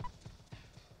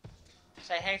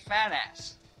 Say, hey, fat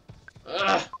ass.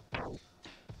 Ugh.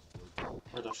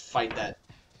 Where to fight that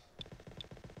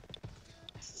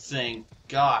thing?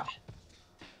 God.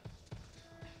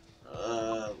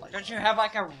 Like... Don't you have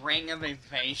like a ring of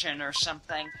evasion or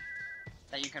something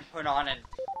that you can put on and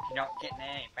you don't get in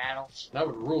any battles? That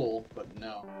would rule, but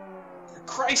no. For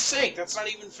Christ's sake, that's not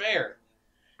even fair.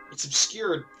 It's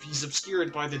obscured. He's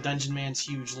obscured by the Dungeon Man's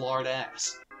huge lard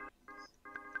ass.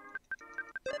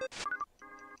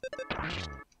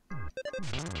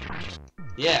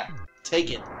 Yeah,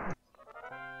 take it.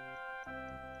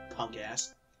 Punk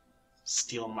ass.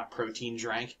 Stealing my protein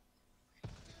drink.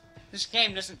 This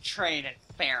game doesn't trade in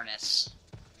fairness.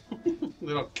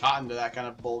 They don't cotton to that kind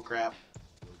of bullcrap.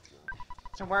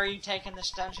 So where are you taking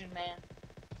this Dungeon Man?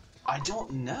 I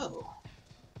don't know.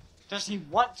 Does he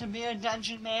want to be a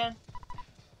Dungeon Man?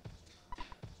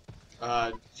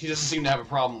 He doesn't seem to have a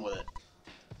problem with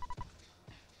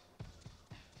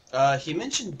it. He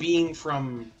mentioned being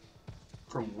from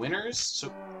Winners, so...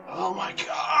 Oh my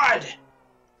god!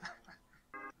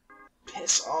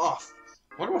 Piss off.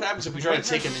 I wonder what happens if we try to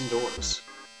take him indoors.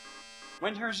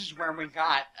 Winters is where we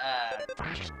got,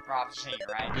 Rob Z,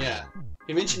 right? Yeah.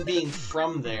 He mentioned being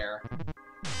from there.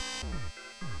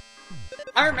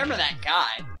 I remember that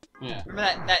guy. Yeah.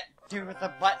 Remember that dude with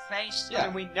the butt face? Yeah.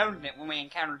 And we noted it when we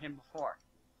encountered him before.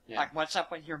 Yeah. Like, what's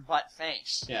up with your butt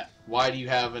face? Yeah. Why do you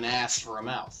have an ass for a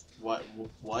mouth? What?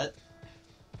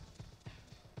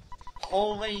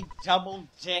 Holy double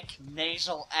dick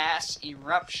nasal ass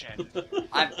eruption.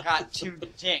 I've got two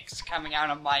dicks coming out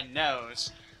of my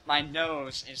nose. My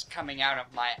nose is coming out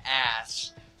of my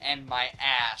ass. And my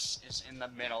ass is in the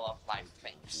middle of my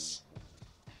face.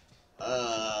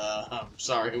 I'm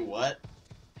sorry, what?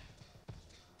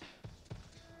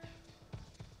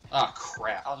 Oh,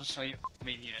 crap. I'll just leave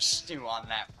you to stew on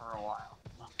that for a while.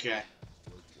 Okay.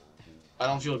 I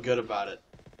don't feel good about it.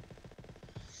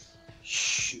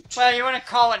 Shoot. Well, you want to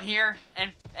call it here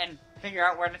and figure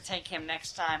out where to take him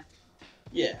next time?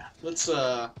 Yeah, let's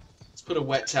put a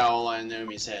wet towel on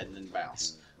Naomi's head and then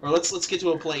bounce. Or let's get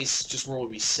to a place just where we'll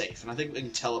be safe, and I think we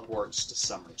can teleport to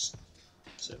Summers.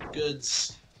 So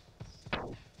goods.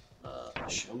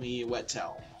 Show me a wet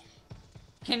towel.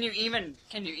 Can you even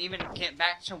get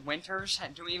back to Winters?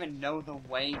 Do we even know the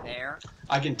way there?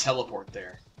 I can teleport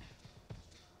there.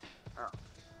 Oh.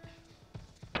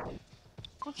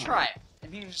 We'll try it.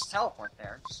 If you can just teleport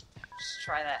there, just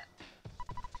try that.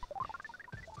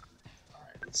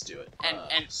 Alright, let's do it.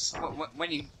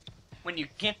 When you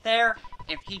get there,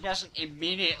 if he doesn't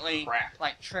immediately Crap.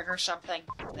 like trigger something,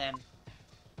 then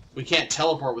we can't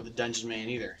teleport with the Dungeon Man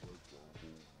either.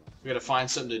 We gotta find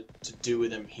something to do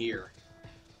with him here.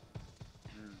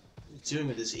 What are you doing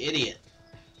with this idiot?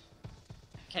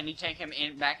 Can you take him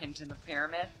back into the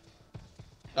pyramid?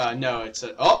 No, it's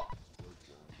a... Oh!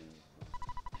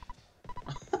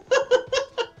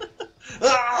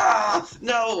 Ah!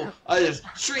 No!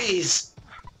 Trees!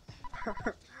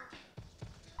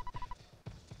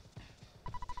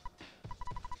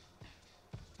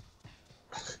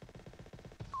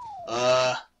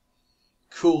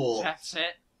 Cool. That's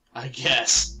it? I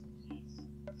guess.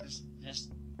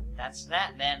 Just that's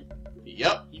that then.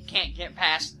 Yep. You can't get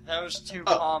past those two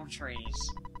palm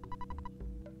trees.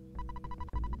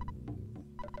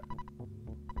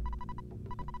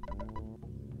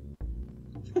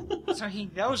 So he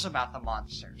knows about the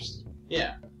monsters.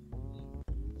 Yeah.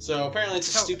 So apparently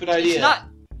it's a stupid it's idea. Not...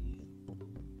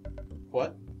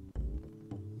 What?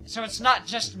 So it's not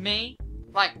just me?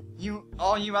 Like,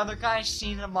 all you other guys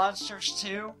see the monsters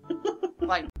too?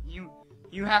 Like,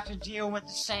 you have to deal with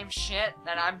the same shit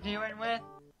that I'm dealing with?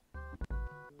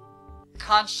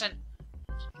 Constant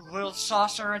little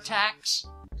saucer attacks?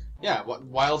 Yeah,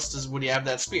 why else would he have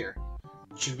that spear?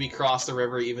 Should we cross the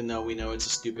river even though we know it's a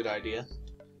stupid idea?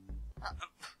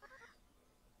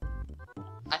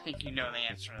 I think you know the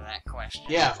answer to that question.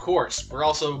 Yeah, of course. We're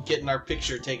also getting our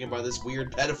picture taken by this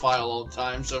weird pedophile all the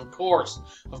time, so of course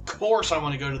I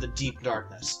want to go to the deep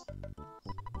darkness.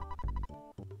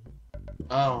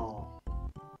 Oh.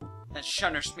 That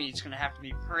shutter speed's gonna have to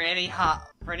be pretty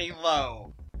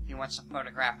low, if he wants to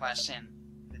photograph us in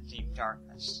the deep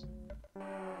darkness. Oh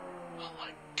my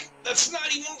god, that's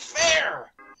not even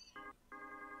fair!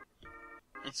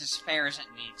 It's as fair as it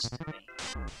needs to be.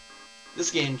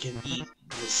 This game can eat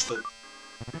was the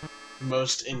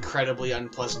most incredibly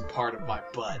unpleasant part of my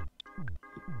butt.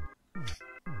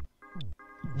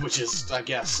 Which is, I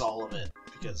guess, all of it,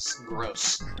 because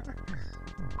gross.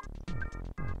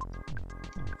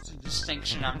 It's a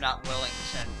distinction I'm not willing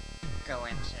to go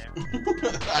into.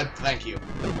 Thank you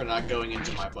for not going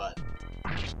into my butt.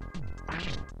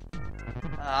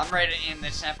 I'm ready to end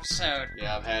this episode.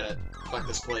 Yeah, I've had it. Fuck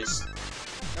this place.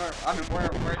 I mean,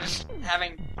 we're just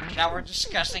having... Now we're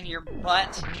discussing your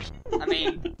butt. I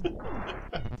mean,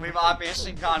 we've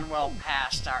obviously gone well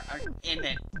past our... End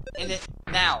it. End it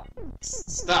now.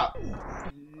 Stop.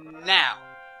 Now.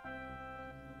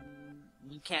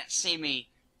 You can't see me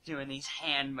doing these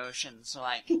hand motions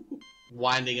like...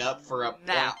 Winding up for a...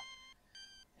 Now.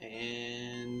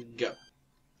 And go.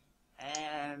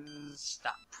 And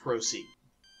stop. Proceed.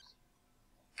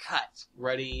 Cut.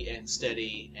 Ready and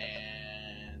steady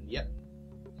and... Yep.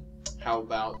 How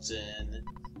about in...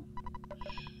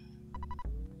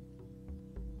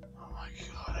 Oh my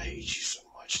god, I hate you so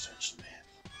much, Dungeon Man.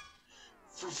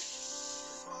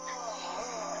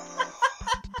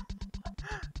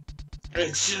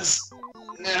 It just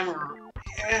never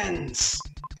ends.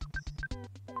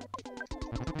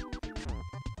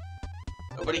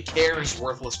 Nobody cares,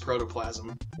 worthless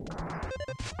protoplasm.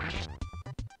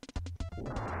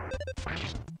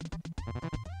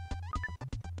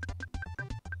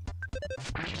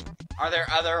 Are there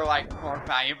other, like, more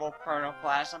valuable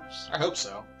protoplasms? I hope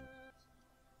so.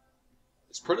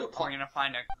 Is We're protoplasm... gonna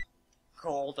find a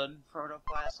golden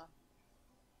protoplasm?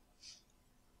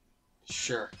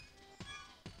 Sure.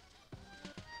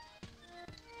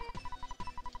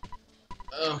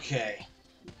 Okay.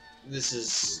 This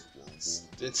is...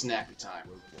 It's nappy time.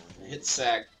 Hit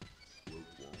sack.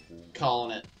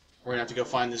 Calling it. We're gonna have to go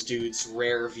find this dude's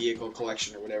rare vehicle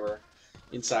collection or whatever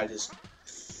inside his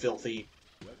filthy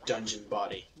dungeon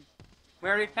body. We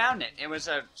already found it. It was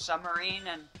a submarine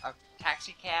and a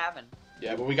taxi cab and...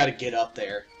 Yeah, but we gotta get up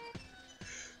there.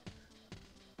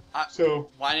 So...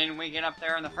 Why didn't we get up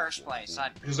there in the first place?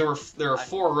 Because there are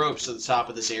 4 ropes to the top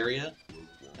of this area,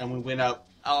 and we went up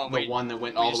the one that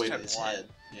went all the way to his head.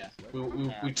 Yeah.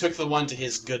 We took the one to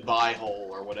his goodbye hole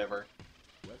or whatever.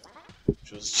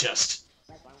 Which was just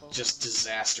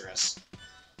disastrous.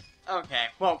 Okay,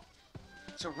 well,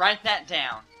 so write that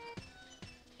down.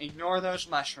 Ignore those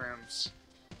mushrooms,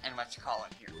 and let's call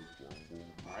it here.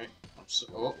 Alright.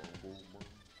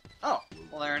 Oh,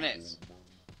 well there it is.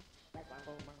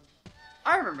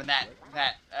 I remember that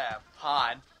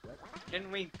pod.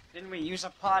 Didn't we use a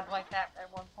pod like that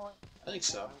at one point? I think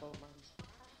so.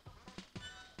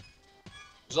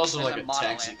 There's also There's like a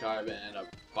taxi cab and a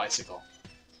bicycle.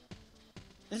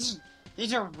 These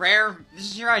are rare.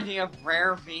 This is your idea of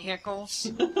rare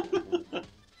vehicles?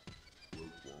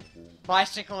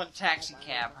 Bicycle and taxi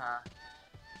cab, huh?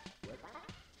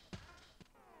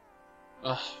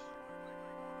 Ugh.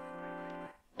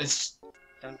 It's...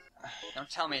 Don't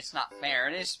tell me it's not fair.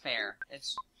 It is fair.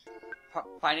 It's...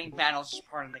 Fighting battles is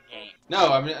part of the game. No,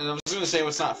 I was gonna say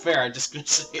what's not fair, I'm just gonna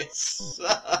say it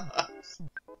sucks.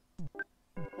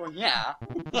 Well, yeah.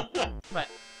 But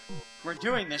we're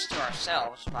doing this to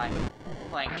ourselves by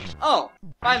playing... Oh!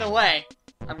 By the way,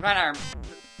 I'm glad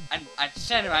I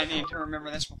said I needed to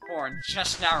remember this before, and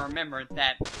just now remembered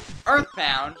that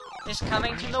Earthbound is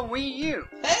coming to the Wii U!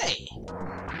 Hey!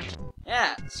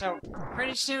 Yeah, so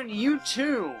pretty soon you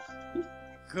too,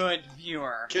 good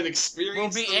viewer, can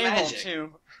experience will be the able magic.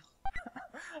 to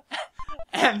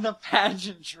end the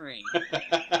pageantry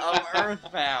of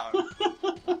Earthbound.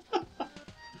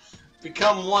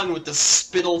 Become one with the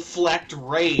spittle-flecked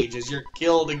rage as you're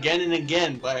killed again and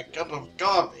again by a cup of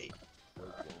coffee.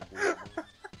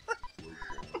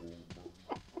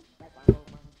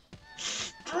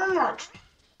 Damn it!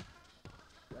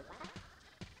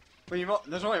 Well,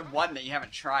 there's only one that you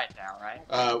haven't tried now, right?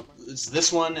 It's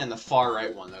this one and the far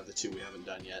right one. They're the 2 we haven't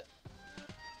done yet.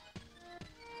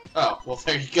 Oh, well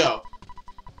there you go.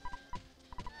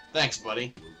 Thanks,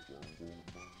 buddy.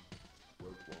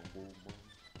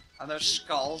 Are those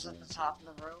skulls at the top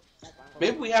of the rope?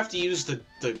 Maybe we have to use the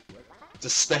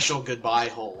special goodbye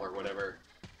hole or whatever.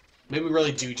 Maybe we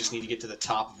really do just need to get to the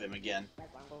top of him again.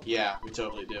 Yeah, we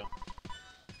totally do.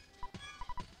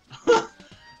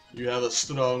 You have a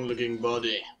strong-looking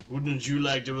body. Wouldn't you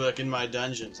like to work in my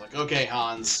dungeons? Like, okay,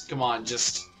 Hans, come on,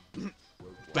 just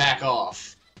back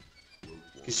off.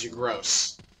 Because you're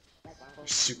gross. You're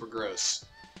super gross.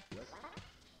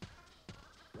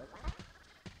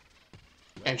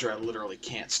 Andrew, I literally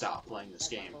can't stop playing this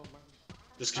game.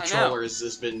 This controller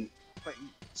has been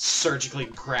surgically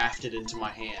grafted into my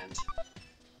hand.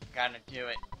 gotta do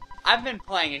it. I've been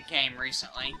playing a game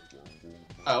recently.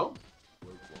 Oh?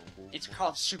 It's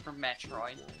called Super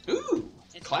Metroid. Ooh!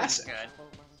 It's classic. Good.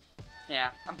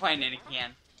 Yeah, I'm playing it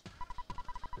again.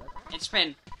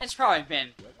 It's probably been,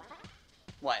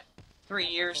 what, 3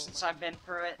 years since I've been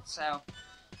through it, so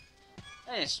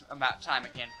it's about time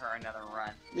again for another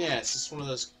run. Yeah, it's just one of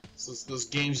those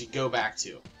games you go back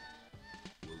to.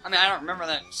 I mean, I don't remember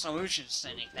the solutions to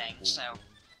anything, so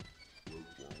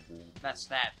that's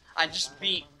that. I just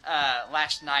beat,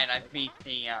 last night I beat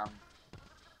the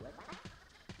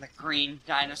green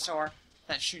dinosaur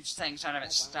that shoots things out of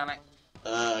its stomach.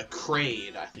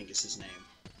 Kraid, I think is his name.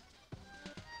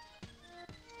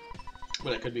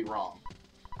 But I could be wrong.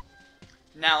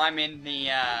 Now I'm in the,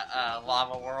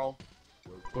 lava world.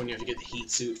 When you have to get the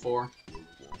heat suit for?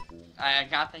 I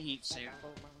got the heat suit.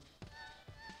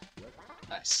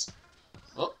 Nice.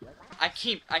 Oh. I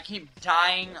keep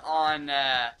dying on,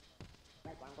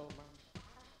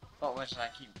 what was it I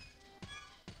keep...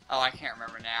 Oh, I can't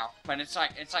remember now. But it's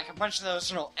like a bunch of those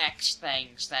little X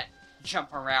things that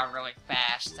jump around really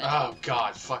fast. And... Oh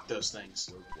god, fuck those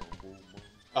things.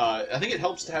 I think it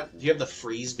helps to have... Do you have the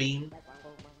freeze beam?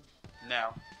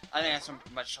 No. I think that's a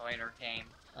much later game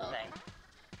thing.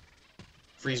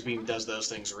 Freeze beam does those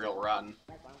things real rotten.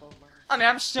 I mean,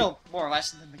 I'm still more or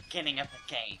less in the beginning of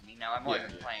the game, you know? I've only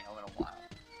been playing a little while.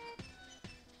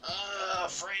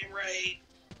 Frame rate!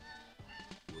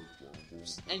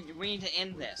 And we need to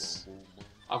end this.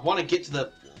 I want to get to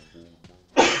the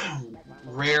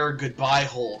rare goodbye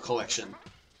hole collection.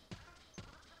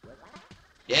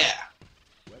 Yeah!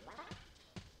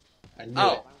 I knew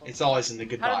it. It's always in the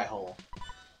goodbye hole.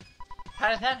 How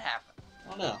did that happen? I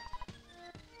don't know.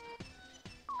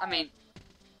 I mean,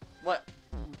 what...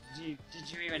 Did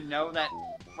you even know that...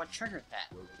 What triggered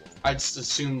that? I just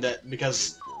assumed that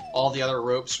because all the other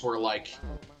ropes were like...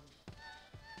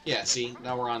 Yeah, see?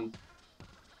 Now we're on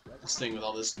this thing with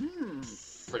all this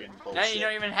friggin' bullshit. Now you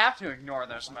don't even have to ignore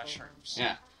those mushrooms.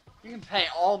 Yeah. You can pay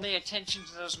all the attention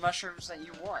to those mushrooms that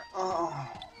you want. Oh,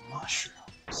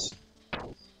 mushrooms.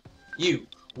 You,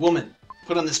 woman,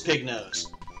 put on this pig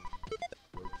nose.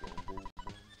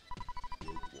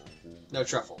 No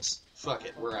truffles. Fuck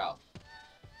it, we're out.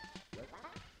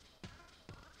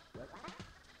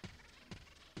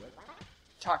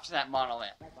 Talk to that monolith.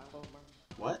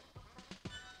 What?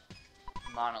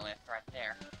 Monolith right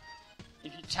there.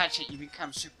 If you touch it, you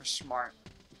become super smart.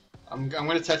 I'm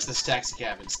gonna touch this taxi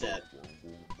cab instead.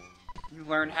 You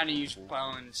learn how to use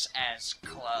bones as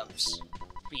clubs.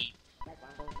 Beat.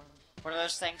 What are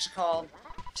those things called?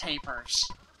 Tapers.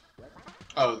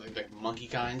 Oh, the monkey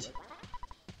kind?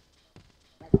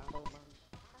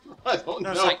 I don't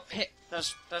know. Those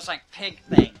like pig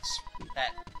things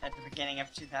that at the beginning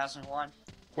of 2001.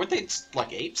 Weren't they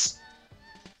like apes?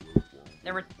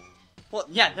 They were, well,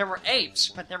 yeah, there were apes,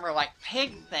 but there were like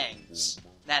pig things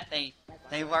that they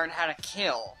learned how to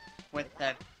kill with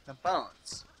the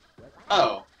bones.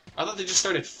 Oh, I thought they just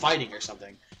started fighting or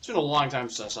something. It's been a long time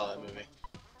since I saw that movie.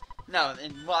 No,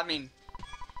 well, I mean,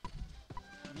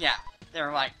 yeah,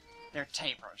 they're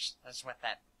tapers. That's what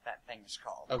that thing is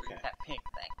called. Okay. That pig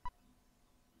thing.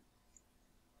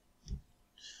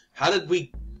 How did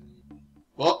we...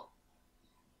 Well...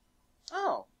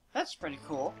 Oh, that's pretty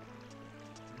cool.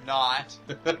 Not.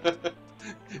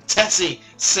 Tessie,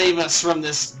 save us from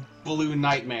this blue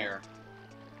nightmare.